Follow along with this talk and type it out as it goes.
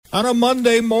On a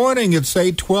Monday morning, it's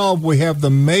 8:12. We have the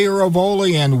Mayor of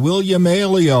Olean, William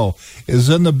Aiello, is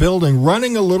in the building,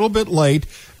 running a little bit late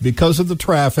because of the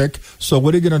traffic. So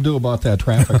what are you going to do about that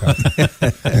traffic?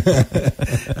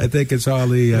 I think it's all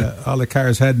the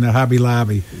cars heading to Hobby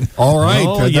Lobby. All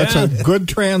right. That's a good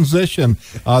transition.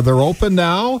 They're open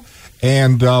now,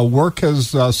 and work has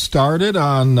started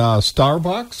on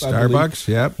Starbucks. Starbucks,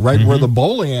 yep. Right where the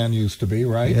Olean used to be,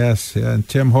 right? Yes, yeah. And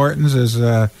Tim Hortons is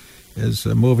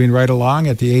moving right along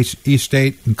at the East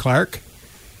State and Clark.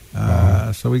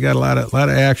 So we got a lot of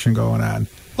action going on.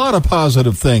 A lot of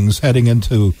positive things heading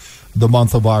into the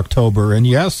month of October. And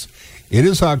yes, it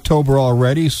is October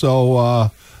already,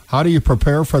 so how do you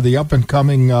prepare for the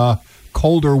up-and-coming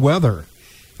colder weather?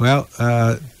 Well,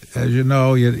 as you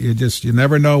know, you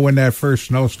never know when that first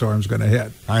snowstorm's going to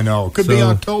hit. I know. Could be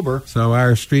October. So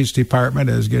our streets department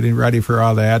is getting ready for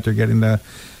all that. They're getting the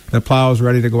plows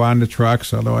ready to go on the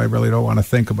trucks, although I really don't want to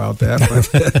think about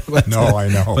that. But no, I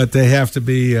know. But they have to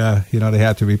be, they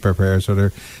have to be prepared. So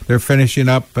they're finishing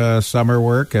up summer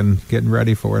work and getting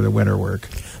ready for the winter work.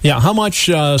 Yeah, how much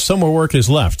summer work is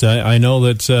left? I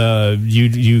know that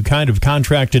you kind of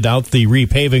contracted out the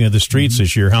repaving of the streets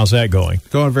this year. How's that going?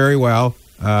 Going very well.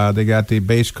 They got the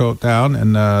base coat down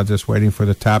and just waiting for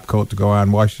the top coat to go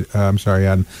on.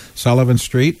 On Sullivan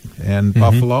Street and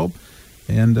Buffalo.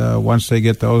 And once they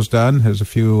get those done, there's a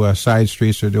few side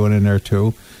streets they're doing in there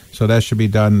too. So that should be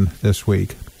done this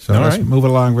week. So that's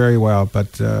moving along very well.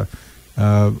 But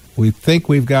we think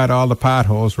we've got all the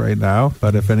potholes right now.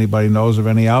 But if anybody knows of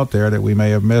any out there that we may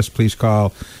have missed, please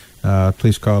call the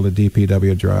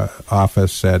DPW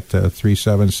office at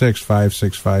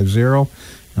 376-5650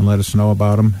 and let us know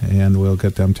about them, and we'll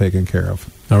get them taken care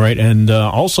of. All right. And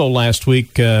also last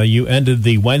week, you ended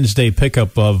the Wednesday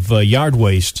pickup of yard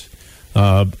waste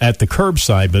at the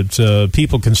curbside, but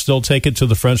people can still take it to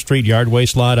the Front Street yard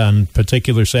waste lot on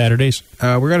particular Saturdays?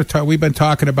 We've been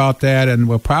talking about that, and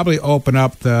we'll probably open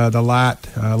up the lot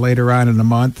later on in the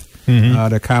month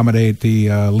to accommodate the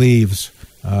leaves.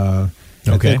 I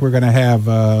think we're going to have,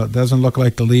 doesn't look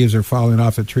like the leaves are falling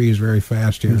off the trees very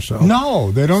fast here. So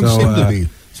no, they don't seem to be.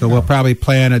 So we'll probably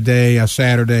plan a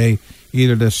Saturday,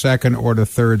 either the second or the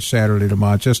third Saturday of the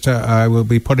month. I will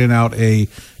be putting out a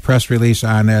press release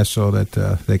on that so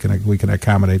that we can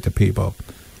accommodate the people.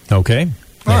 Okay.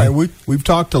 All right. We've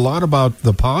talked a lot about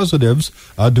the positives.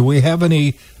 Do we have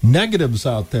any negatives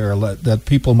out there that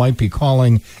people might be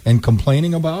calling and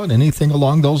complaining about? Anything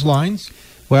along those lines?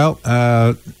 Well,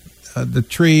 the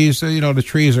trees. The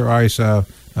trees are always a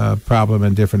problem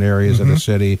in different areas of the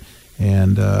city,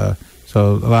 and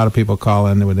so a lot of people call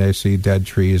in when they see dead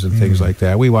trees and things like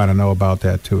that. We want to know about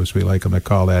that too, so we like them to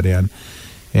call that in.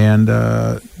 And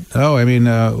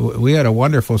we had a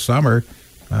wonderful summer.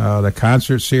 The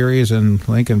concert series in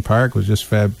Lincoln Park was just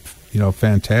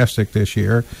fantastic this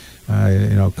year.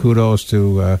 Kudos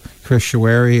to Chris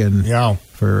Schwery and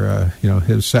for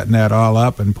his setting that all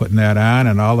up and putting that on,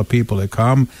 and all the people that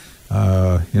come.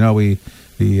 The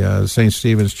St.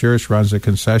 Stephen's Church runs a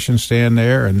concession stand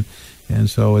there, and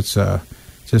so it's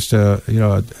just a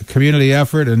community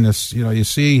effort, and this you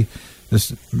see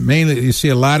this mainly you see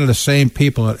a lot of the same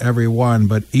people at every one,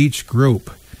 but each group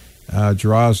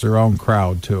draws their own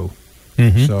crowd too.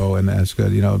 So, and that's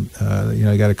good. You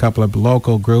got a couple of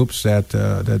local groups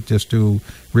that just do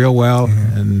real well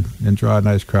and draw a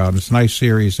nice crowd. It's a nice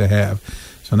series to have.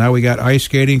 So now we got ice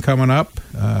skating coming up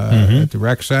at the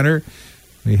rec center.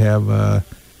 We have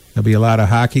there'll be a lot of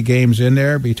hockey games in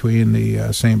there between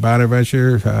the St.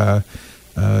 Bonaventure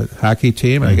hockey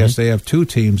team. I guess they have two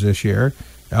teams this year.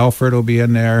 Alfred will be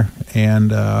in there,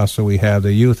 and also we have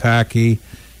the youth hockey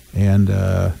and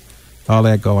all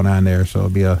that going on there. So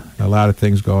there'll be a lot of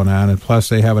things going on. And plus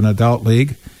they have an adult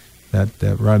league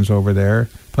that runs over there.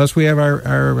 Plus we have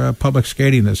our public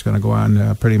skating that's going to go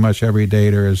on pretty much every day.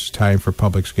 There is time for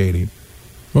public skating.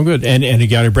 Well, good. And you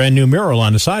got a brand new mural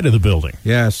on the side of the building.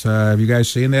 Yes. Have you guys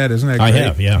seen that? Isn't that great? I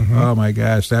have, yeah. Oh, my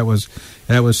gosh. That was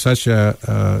such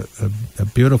a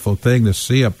beautiful thing to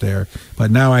see up there.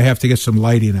 But now I have to get some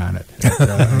lighting on it.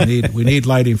 We need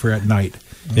lighting for at night.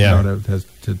 Yeah.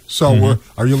 So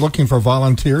are you looking for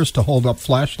volunteers to hold up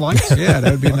flashlights? Yeah,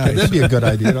 that would be nice. That'd be a good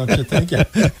idea, don't you think? Yeah.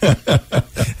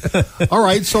 All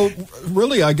right. So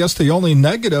really, I guess the only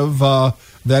negative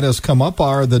that has come up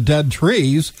are the dead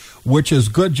trees, which is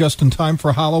good just in time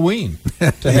for Halloween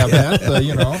to have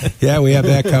that, Yeah, we have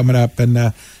that coming up.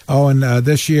 And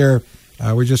this year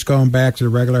we're just going back to the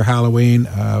regular Halloween.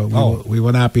 We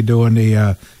will not be doing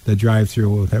the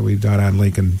drive-through that we've done on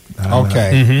Lincoln.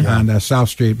 On South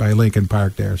Street by Lincoln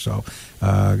Park there. So,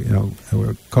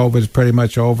 COVID's pretty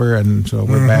much over, and so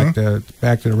we're back to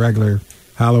the regular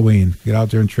Halloween. Get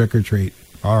out there and trick or treat.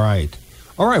 All right.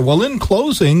 Well, in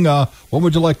closing, what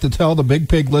would you like to tell the Big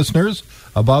Pig listeners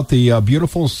about the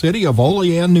beautiful city of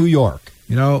Olean, New York?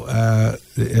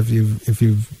 If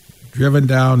you've driven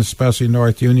down, especially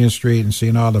North Union Street, and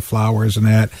seen all the flowers and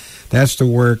that's the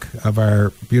work of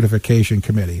our beautification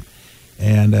committee.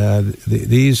 And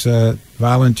these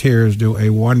volunteers do a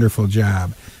wonderful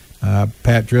job.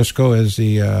 Pat Driscoll is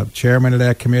the chairman of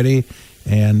that committee,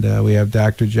 and we have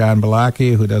Dr. John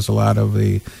Balaki, who does a lot of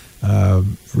the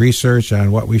research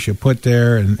on what we should put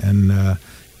there and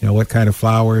what kind of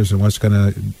flowers and what's going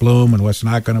to bloom and what's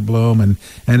not going to bloom. And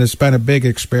it's been a big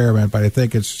experiment, but I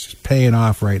think it's paying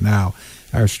off right now.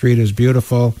 Our street is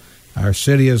beautiful. Our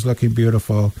city is looking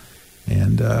beautiful.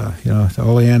 And,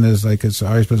 Olean is, like it's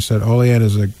always been said, Olean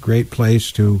is a great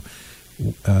place to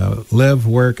live,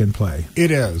 work, and play. It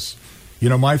is.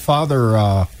 My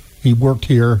father, he worked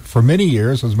here for many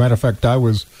years. As a matter of fact, I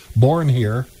was born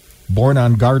here, born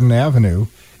on Garden Avenue.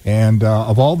 And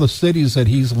of all the cities that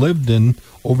he's lived in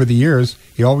over the years,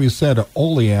 he always said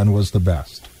Olean was the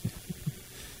best.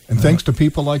 And thanks to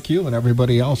people like you and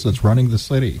everybody else that's running the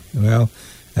city. Well,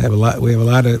 we have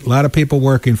a lot of people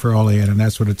working for Olean, and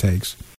that's what it takes.